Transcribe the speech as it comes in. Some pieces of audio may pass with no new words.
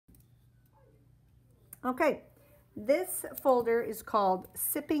Okay, this folder is called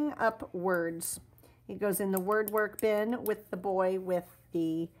Sipping Up Words. It goes in the word work bin with the boy with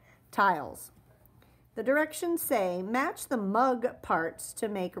the tiles. The directions say, match the mug parts to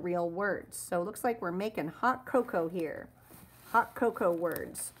make real words. So it looks like we're making hot cocoa here. Hot cocoa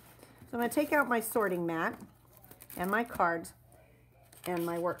words. So I'm going to take out my sorting mat and my cards and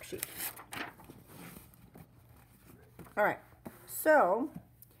my worksheet. All right, so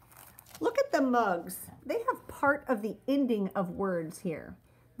look at the mugs. They have part of the ending of words here.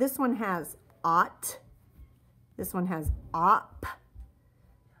 This one has ought. This one has op.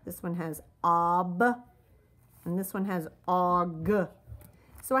 This one has ob. And this one has og.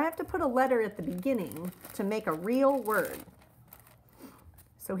 So I have to put a letter at the beginning to make a real word.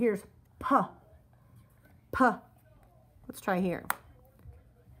 So here's p. P. Let's try here.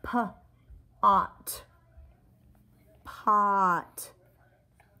 P. Ought. Pot.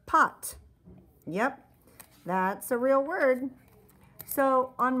 Pot. Yep, that's a real word.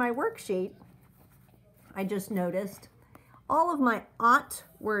 So on my worksheet, I just noticed all of my ought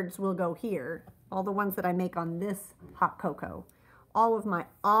words will go here, all the ones that I make on this hot cocoa. All of my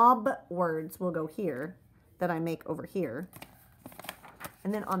ob words will go here, that I make over here.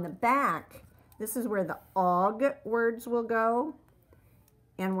 And then on the back, this is where the og words will go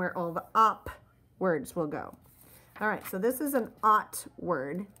and where all the op words will go. All right, so this is an ought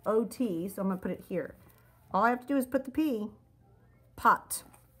word, O-T, so I'm gonna put it here. All I have to do is put the P, pot,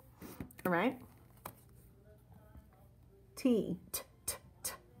 all right? T, t, t,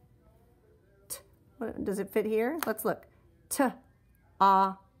 t, t. What, does it fit here? Let's look. T,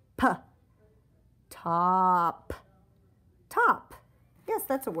 a, p, top, top. Yes,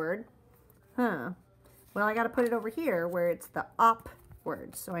 that's a word. Huh. Well, I gotta put it over here where it's the op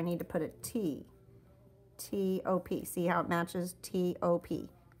word, so I need to put a T. T-O-P. See how it matches? T-O-P.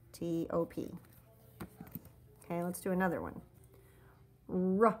 T-O-P. Okay, let's do another one.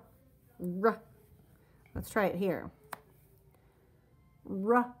 R. R. Let's try it here.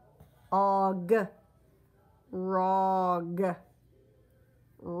 R. Og. Rog.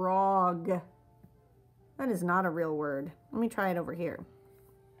 Rog. That is not a real word. Let me try it over here.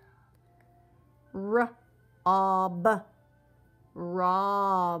 R. Ob.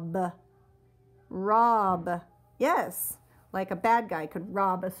 Rob. Rob. Yes, like a bad guy could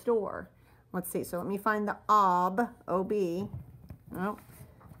rob a store. Let's see, so let me find the ob, O-B. Oh,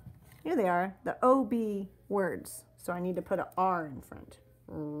 here they are, the O-B words. So I need to put an R in front.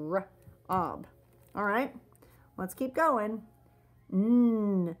 R, ob. All right, let's keep going.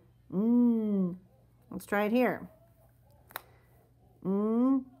 N, n. Let's try it here.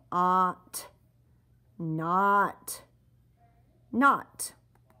 N, ought, not, not.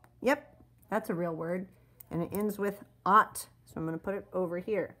 Yep. That's a real word, and it ends with ought, so I'm going to put it over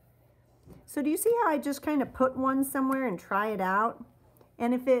here. So do you see how I just kind of put one somewhere and try it out?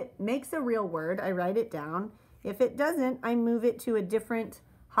 And if it makes a real word, I write it down. If it doesn't, I move it to a different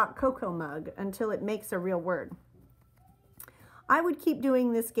hot cocoa mug until it makes a real word. I would keep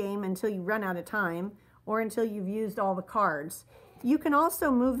doing this game until you run out of time or until you've used all the cards. You can also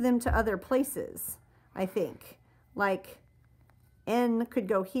move them to other places, I think. Like N could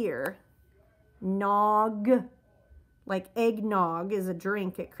go here. Nog, like eggnog is a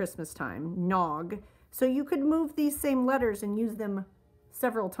drink at Christmas time, nog. So you could move these same letters and use them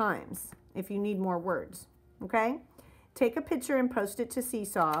several times if you need more words, okay? Take a picture and post it to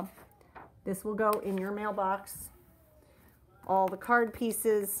Seesaw. This will go in your mailbox. All the card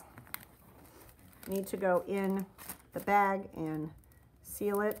pieces need to go in the bag and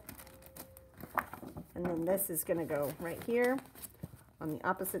seal it. And then this is gonna go right here on the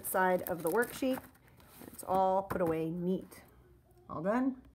opposite side of the worksheet. It's all put away neat. All done?